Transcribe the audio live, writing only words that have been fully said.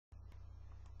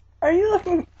Are you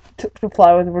looking to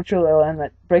fly with a virtual airline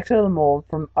that breaks out of the mold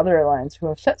from other airlines who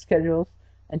have set schedules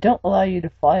and don't allow you to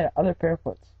fly at other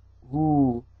airports?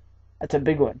 Ooh, that's a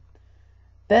big one.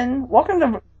 Then welcome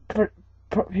to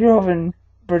Peerhoven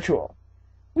Virtual.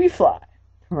 We fly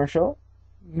commercial,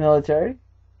 military,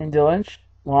 indolence,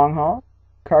 long haul,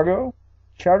 cargo,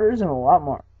 charters, and a lot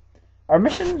more. Our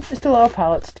mission is to allow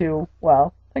pilots to,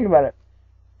 well, think about it,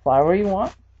 fly where you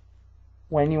want,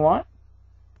 when you want,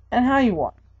 and how you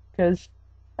want, because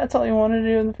that's all you wanted to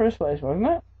do in the first place, wasn't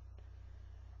it?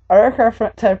 Our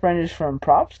aircraft type ranges from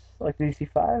props, like the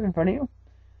DC-5 in front of you,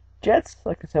 jets,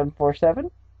 like the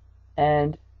 747,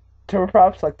 and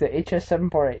turboprops, like the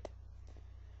HS-748.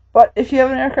 But if you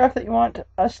have an aircraft that you want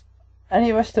any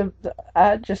of us to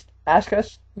add, just ask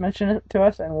us, mention it to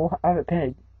us, and we'll have it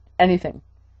painted. Anything.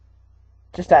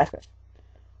 Just ask us.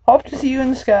 Hope to see you in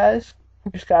the skies.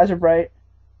 Hope your skies are bright.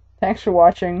 Thanks for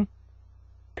watching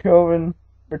Peerhoven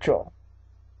Virtual.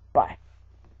 Bye.